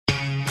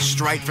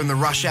Straight from the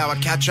Rush Hour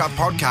Catch-Up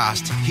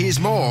podcast, here's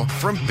more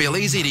from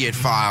Billy's Idiot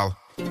File.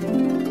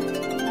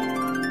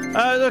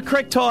 The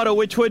correct title,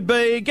 which would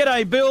be,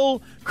 G'day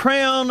Bill,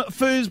 Crown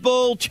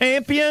Foosball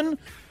Champion,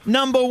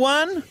 number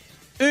one,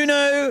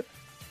 Number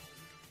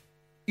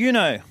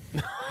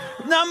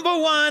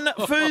one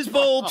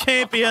foosball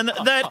champion,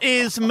 that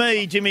is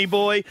me, Jimmy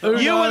boy.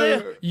 You were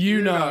there.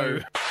 You know.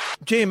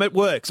 Jim, it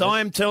works. I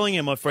am telling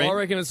you, my friend. I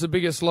reckon it's the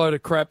biggest load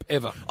of crap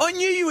ever. I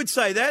knew you would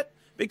say that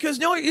because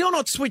no, you're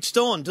not switched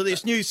on to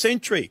this new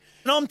century.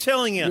 And I'm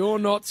telling you. You're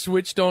not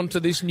switched on to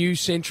this new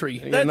century.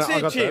 That's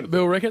it, Jim.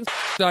 Bill reckons.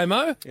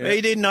 Damo? Yeah.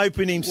 He didn't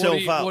open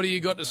himself up. What do you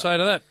got to say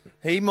to that?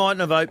 He mightn't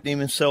have opened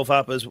himself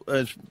up as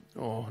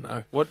oh,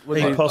 no. What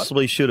he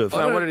possibly should have.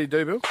 What did he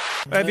do, Bill?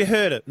 Have you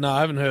heard it? No, I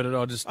haven't heard it.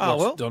 I just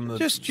watched on the...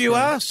 Just you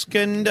ask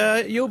and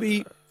you'll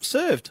be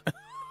served.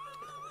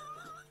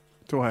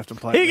 Do I have to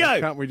play? Here you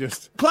go. Can't we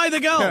just... Play the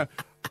goal. Yeah.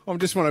 I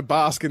just want to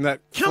bask in that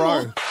Come throw.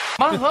 on.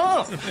 My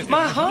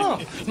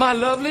hump, my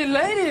lovely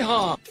lady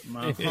hump.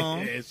 My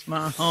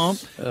hump,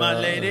 my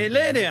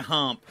lady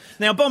hump.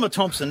 Now, Bomber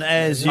Thompson,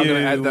 as you... I'm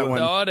going to add that one.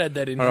 No, I'd add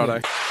that in.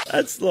 Righto.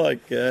 That's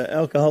like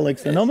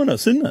Alcoholics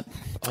Anonymous, isn't it?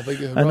 I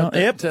think you've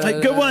Yep.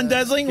 Good one,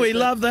 Dazzling. We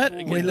love that.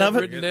 We love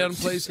it. Written down,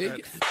 please.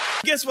 Hick.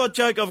 Guess what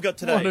joke I've got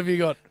today? What have you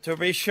got? To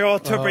be sure.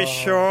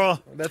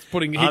 That's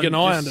putting Hick and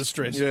I under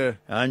stress. Yeah.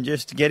 I'm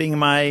just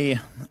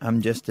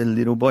a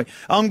little boy.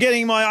 I'm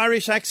getting my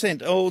Irish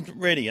accent all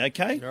ready,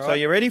 okay? All right. So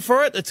you ready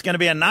for it? It's going to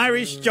be an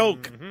Irish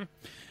joke. Mm-hmm.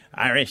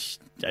 Irish,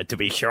 to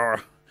be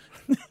sure.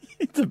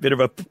 It's a bit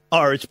of a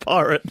Irish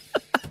pirate.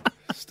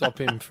 Stop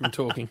him from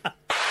talking.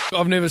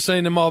 I've never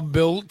seen a mob,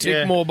 Bill,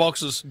 tick more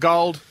boxes.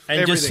 Gold, And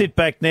everything. just sit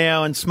back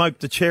now and smoke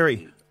the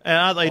cherry.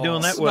 Aren't they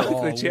doing that well?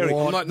 Smoke the cherry.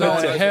 What No,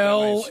 the no,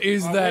 hell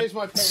is where's that?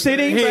 my pen?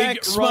 Sitting Hig,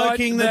 back,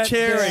 smoking the write that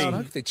cherry. down.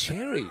 Smoke the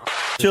cherry.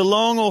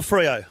 Geelong or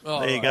Freo?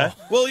 There you go.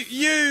 Well,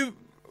 you,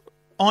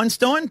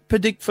 Einstein,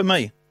 predict for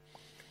me.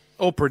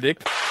 Or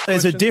predict.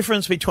 There's a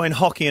difference between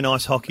hockey and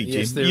ice hockey, Jim.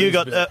 Yes, there you is,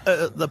 got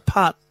Bill. the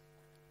putt.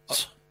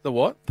 The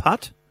what?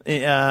 Putt.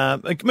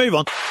 Move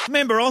on.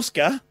 Remember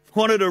Oscar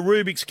wanted a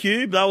Rubik's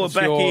Cube. They were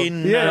back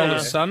in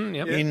eldest son,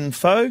 yep. in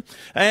Faux.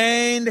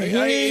 And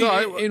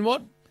Sorry, in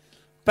what?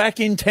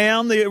 back in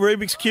town, the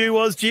Rubik's Cube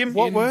was, Jim.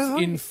 What were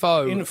they?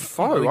 Info.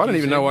 Info. I don't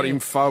even know what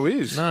info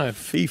is. No.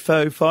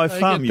 FIFO, Five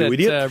Farm, get you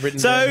that, idiot. written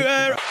So,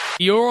 down.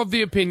 You're of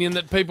the opinion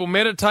that people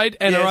meditate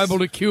and Yes. are able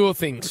to cure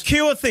things.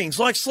 cure things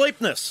like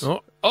sleepness.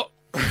 Oh.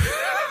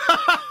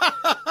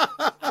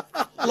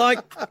 Like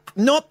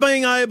not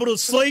being able to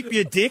sleep,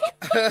 you dick.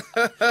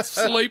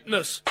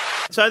 Sleepness.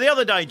 So the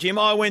other day, Jim,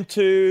 I went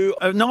to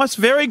a nice,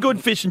 very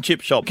good fish and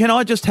chip shop. Can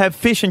I just have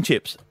fish and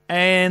chips?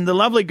 And the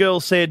lovely girl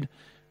said,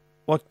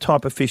 what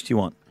type of fish do you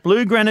want?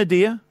 Blue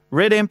grenadier,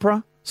 red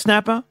emperor,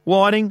 snapper,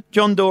 whiting,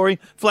 John Dory,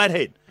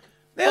 flathead.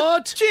 Now,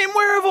 What? Jim,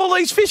 where have all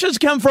these fishes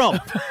come from?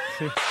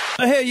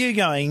 How are you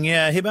going,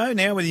 Hibbo,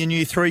 now with your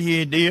new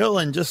 3-year deal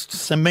and just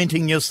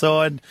cementing your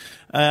side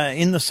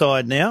in the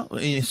side now,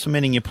 you're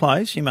cementing your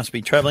place? You must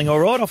be travelling all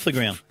right off the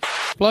ground.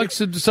 Blokes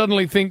would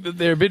suddenly think that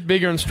they're a bit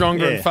bigger and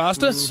stronger and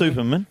faster.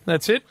 Superman.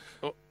 That's it.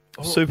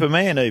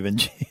 Superman even,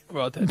 Jim.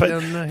 Right, that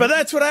down there. But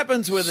that's what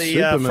happens with the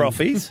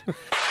frothies.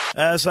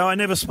 So I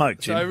never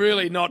smoked, Jim. So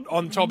really not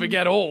on topic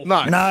at all.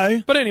 No.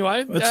 No. But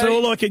anyway. That's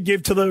all I could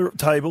give to the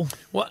table.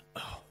 What?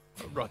 Oh,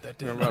 write that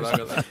down.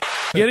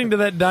 Getting to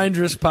that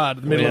dangerous part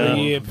of the middle of the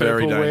year,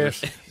 very people, where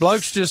dangerous.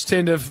 blokes just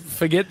tend to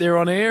forget they're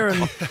on air,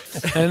 and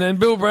then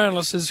Bill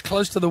Brownless is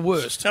close to the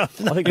worst I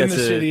think in that's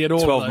the city at a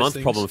all.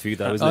 12-month problem for you,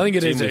 though, isn't it? I think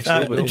it is, Jim?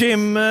 actually.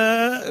 Jim,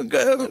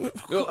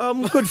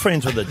 I'm good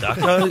friends with the duck.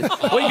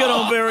 We get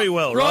on very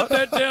well, Write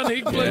right? that down,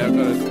 Hig,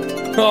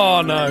 please.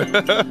 Oh, no.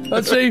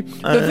 But see,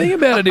 the thing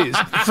about it is,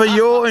 For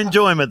your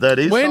enjoyment, that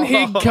is. when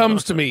Hig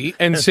comes to me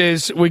and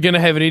says, we're going to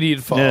have an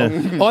idiot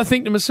file, I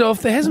think to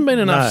myself, there hasn't been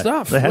enough No,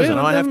 stuff. there hasn't.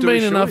 There I have to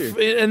been assure enough.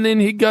 And then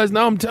Hig goes,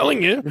 no, I'm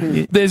telling you,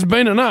 there's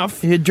been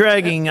enough. You're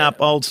dragging up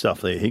old stuff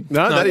there, Hig.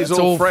 No, that is that's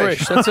all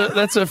fresh.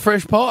 That's a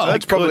fresh pile.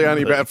 That's probably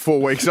only about 4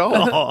 weeks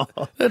old.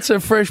 That's a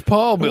fresh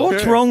pile, Bill.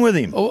 What's wrong with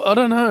him? Oh, I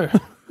don't know.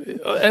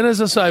 And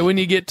as I say, when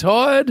you get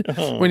tired,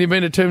 when you've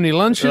been to too many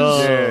lunches,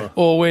 Yeah.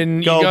 or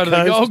when Gold you go to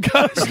the Gold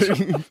Coast,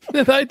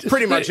 they just,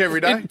 Pretty much every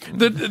day.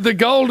 The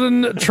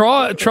golden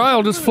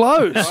trail just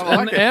flows,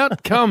 and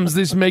out comes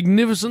this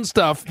magnificent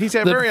stuff. He's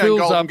our that very own fills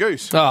golden up.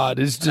 goose. Ah, it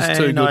is just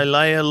too And I good.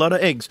 lay a lot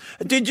of eggs.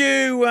 Did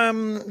you,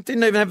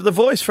 didn't even have the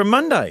voice from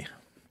Monday?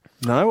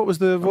 No, what was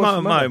the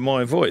voice?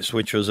 My voice,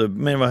 which was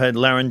remember I had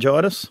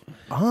laryngitis?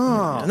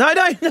 Oh. No,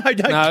 don't. No,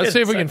 let's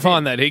see if we get can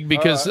find that, Hig,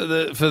 because for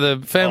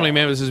the family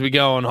members as we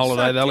go on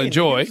holiday, they'll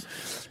enjoy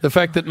the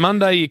fact that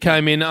Monday you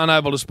came in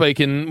unable to speak,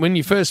 and when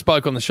you first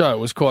spoke on the show, it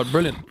was quite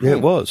brilliant. Yeah,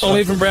 it was. I'll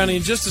hear from Brownie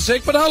in just a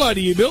sec, but hello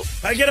to you, Bill.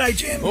 Hey, g'day,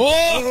 Jim.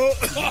 Oh!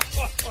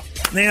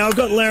 Now, I've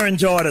got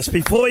laryngitis.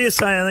 Before you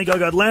say anything, I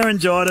got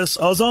laryngitis.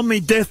 I was on my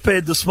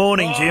deathbed this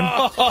morning, Jim.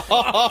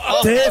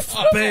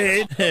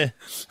 Deathbed.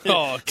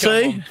 Oh,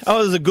 See?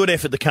 Oh, it was a good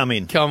effort to come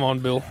in. Come on,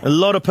 Bill. A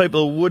lot of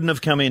people wouldn't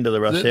have come into the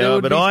rush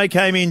hour, but I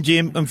came in,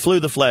 Jim, and flew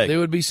the flag. There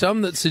would be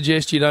some that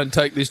suggest you don't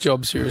take this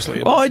job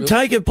seriously. I'd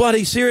take it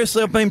bloody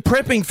seriously. I've been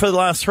prepping for the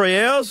last 3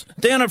 hours.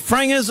 Down at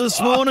Frangers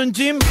this morning,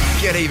 Jim.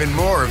 Get even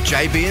more of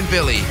JB and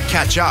Billy.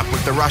 Catch up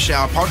with the Rush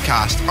Hour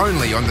podcast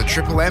only on the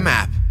Triple M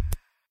app.